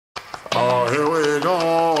Oh, here we go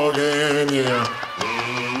again, yeah.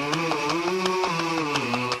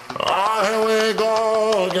 Oh, here we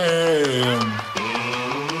go again.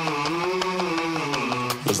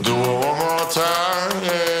 Let's do it one more time,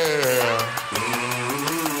 yeah.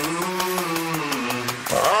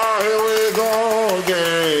 Oh, here we go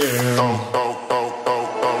again. Oh, oh, oh,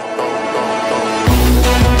 oh, oh, oh,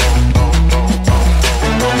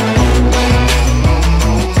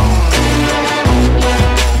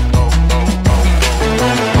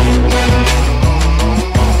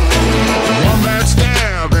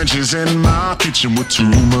 she's in my kitchen with too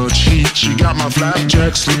much heat. She got my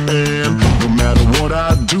flapjack slipping. No matter what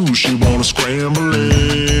I do, she wanna scramble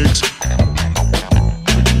eggs. 3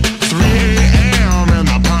 a.m. and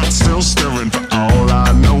the pot's still stirring. For all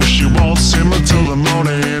I know, she won't simmer till the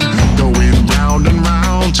morning. Going round and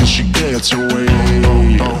round till she gets her way.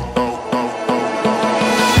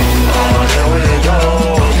 Oh, here we go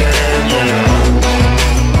again, yeah.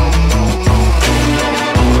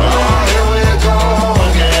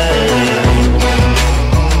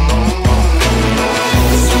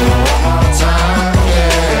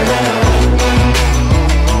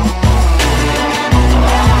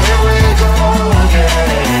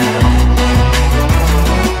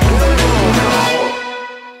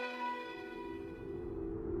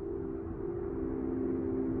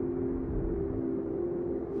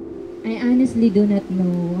 I honestly do not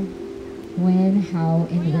know when, how,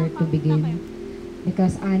 and where to begin.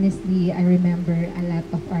 Because honestly, I remember a lot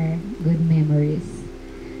of our good memories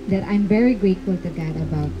that I'm very grateful to God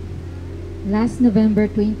about. Last November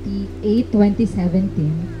 28,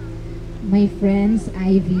 2017, my friends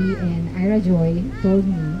Ivy and Ira Joy told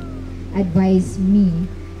me, advised me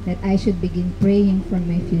that I should begin praying for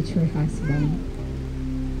my future husband.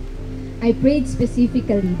 I prayed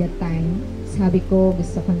specifically that time. Sabi ko,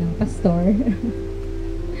 gusto ko ng pastor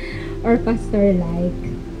or pastor-like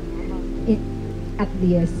at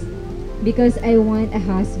least, because I want a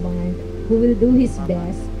husband who will do his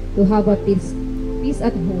best to have a peace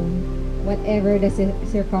at home, whatever the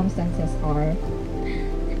circumstances are.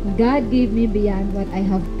 God gave me beyond what I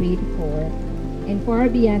have prayed for and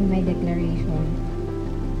far beyond my declaration.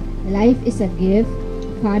 Life is a gift,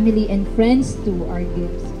 family and friends too are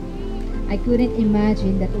gifts. I couldn't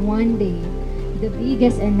imagine that one day the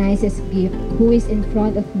biggest and nicest gift who is in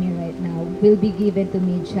front of me right now will be given to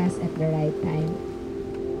me just at the right time.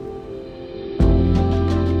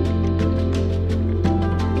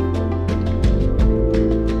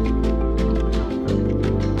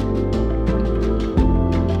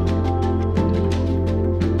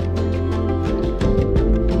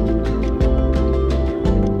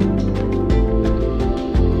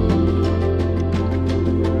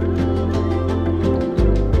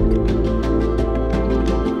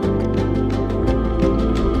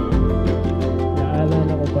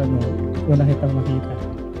 Una kitang makita.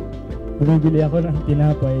 Bumibili ako ng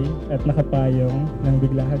tinapay at nakapayong nang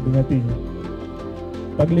bigla ka dumating.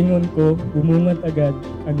 Paglingon ko, bumungat agad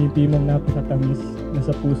ang ngiti mong napakatamis na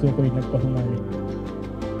sa puso ko'y nagpahumalik.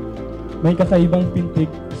 May kakaibang pintig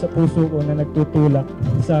sa puso ko na nagtutulak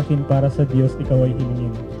sa akin para sa Diyos ikaw ay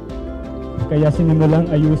hiningin. Kaya sinimulang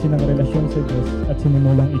ayusin ang relasyon sa Diyos at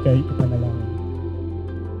sinimulang ika'y ipanalangin.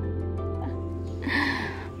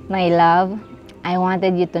 My love, I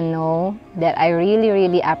wanted you to know that I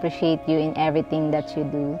really appreciate you in everything that you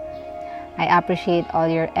do. I appreciate all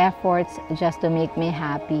your efforts just to make me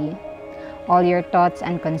happy. All your thoughts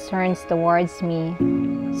and concerns towards me.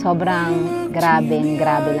 Sobrang grabe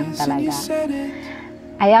lang talaga.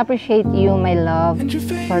 I appreciate you, my love,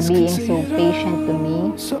 for being so patient to me.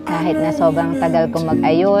 Kahit na sobrang tagal ko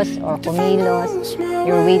mag-ayos or kumilos,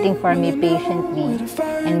 you're waiting for me patiently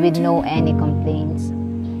and with no any complaints.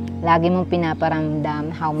 Lagi mong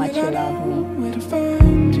pinaparamdam how much you love me.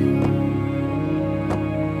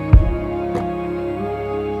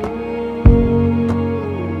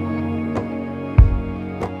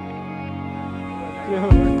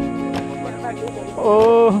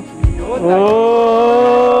 Oh!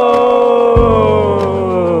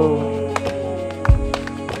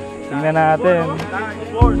 Tingnan natin.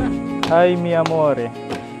 Hi, mi amore.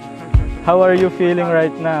 How are you feeling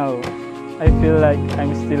right now? I feel like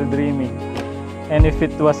I'm still dreaming. And if it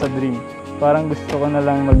was a dream, parang gusto ko na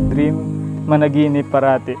lang mag-dream, managinip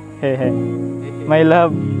parati. Hehe. My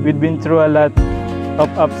love, we've been through a lot of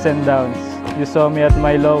ups and downs. You saw me at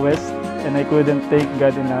my lowest, and I couldn't thank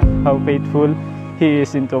God enough how faithful He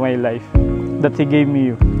is into my life, that He gave me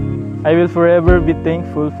you. I will forever be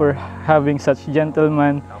thankful for having such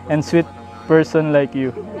gentleman and sweet person like you.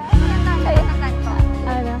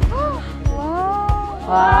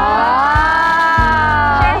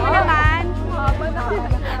 Wow! Share mo naman!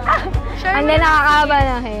 Hindi, nakakaba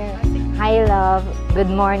ng hair. Hi, love.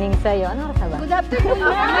 Good morning sa'yo. Ano oras na ba? Good afternoon.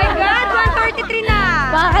 Oh my God, 1:43 na.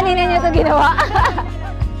 Baka kanina niya ito ginawa.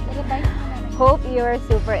 Hope you're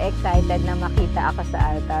super excited na makita ako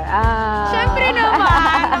sa altar. Siyempre naman.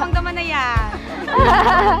 Damang-daman na yan.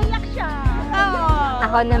 Iyak siya. Oo.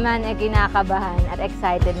 Ako naman ay kinakabahan at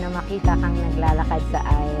excited na makita kang naglalakad sa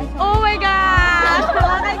aisle. Oh my gosh!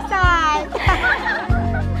 Nakaka-excite!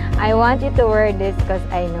 I want you to wear this because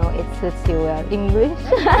I know it suits you well. English?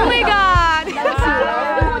 Oh my God!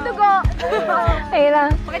 Dumudugo! Ay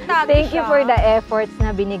lang. Thank you siya? for the efforts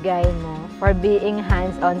na binigay mo, for being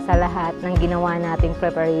hands-on sa lahat ng ginawa nating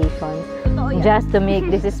preparations just to make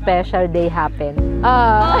this special day happen.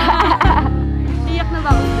 Iyak na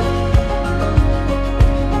ba ako?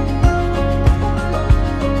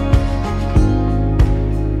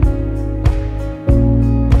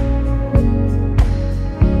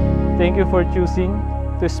 Thank you for choosing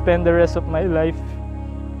to spend the rest of my life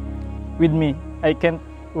with me. I can't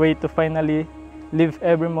wait to finally live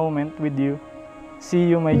every moment with you. See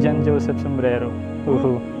you, my John Joseph Sombrero.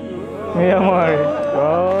 Mi amor.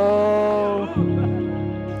 Oh.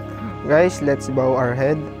 Guys, let's bow our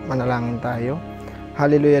head. Manalangin tayo.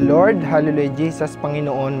 Hallelujah, Lord. Hallelujah, Jesus,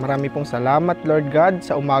 Panginoon. Marami pong salamat, Lord God,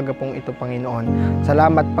 sa umaga pong ito, Panginoon.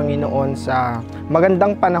 Salamat, Panginoon, sa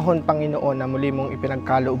magandang panahon, Panginoon, na muli mong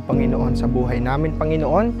ipinagkaloob, Panginoon, sa buhay namin,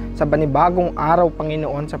 Panginoon, sa panibagong araw,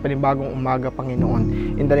 Panginoon, sa panibagong umaga,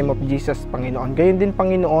 Panginoon. In the name of Jesus, Panginoon. Gayon din,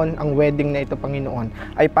 Panginoon, ang wedding na ito,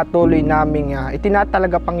 Panginoon, ay patuloy naming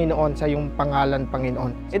itinatalaga, Panginoon, sa iyong pangalan,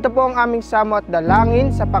 Panginoon. Ito po ang aming samo at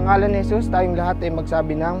dalangin. Sa pangalan ni Jesus, tayong lahat ay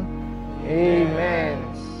magsabi ng Amen.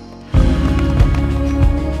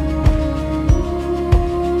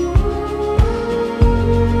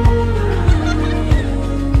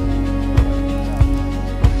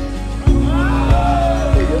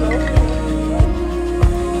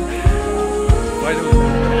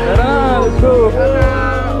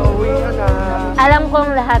 Alam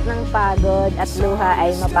kong lahat ng pagod at luha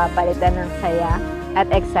ay mapapalitan ng saya at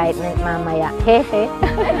excitement mamaya. Hehe.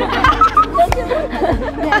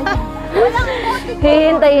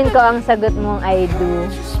 Hihintayin ko ang sagot mong I do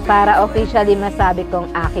para officially masabi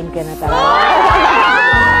kong akin ka na talaga.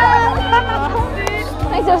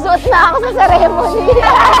 May susuot na ako sa ceremony.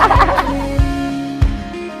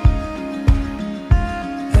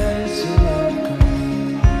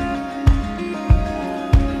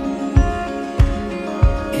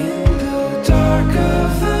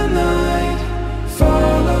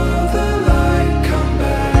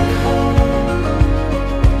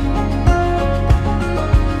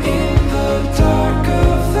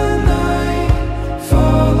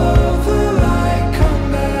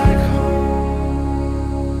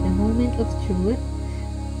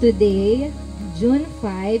 Today, June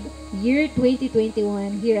 5, year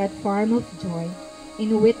 2021, here at Farm of Joy,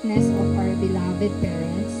 in witness of our beloved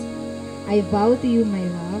parents, I vow to you, my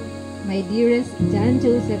love, my dearest John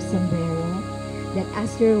Joseph Sombrero, that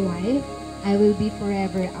as your wife, I will be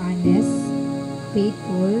forever honest,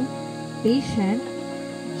 faithful, patient,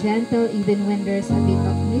 gentle even when there's a bit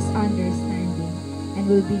of misunderstanding, and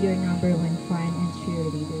will be your #1 fan and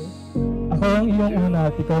cheerleader. Ako ang iyong una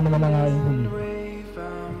at ikaw naman ang aking huli.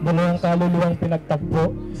 Dalawang kaluluwang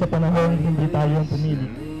pinagtagpo sa panahon hindi tayo ang pumili.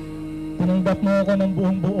 Tinanggap mo ako ng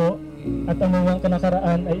buong buo at anumang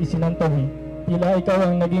kanakaraan ay isinantawi. Tila ikaw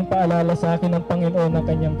ang naging paalala sa akin ng Panginoon ng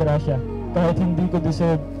kanyang grasya. Kahit hindi ko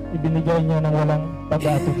deserve, ibinigay niya ng walang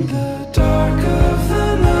pag-aatubili.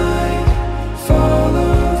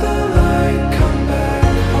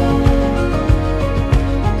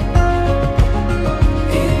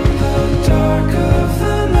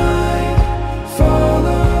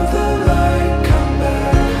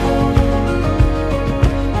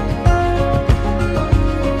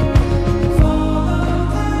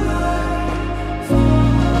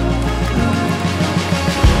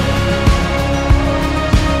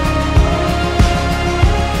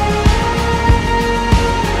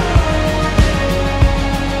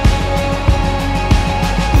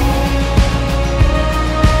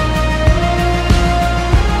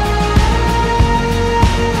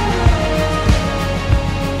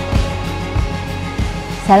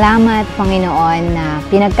 Salamat, Panginoon, na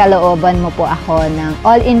pinagkalooban mo po ako ng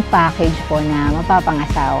all-in package po na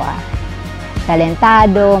mapapangasawa.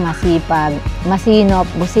 Talentado, masipag, masinop,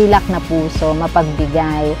 busilak na puso,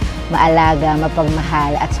 mapagbigay, maalaga,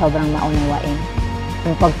 mapagmahal at sobrang maunawain.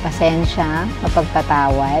 Mapagpasensya,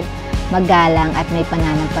 mapagtatawad, magalang at may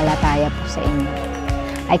pananampalataya po sa inyo.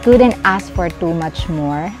 I couldn't ask for too much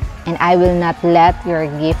more, and I will not let your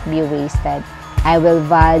gift be wasted. I will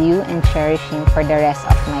value and cherish him for the rest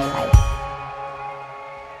of my life.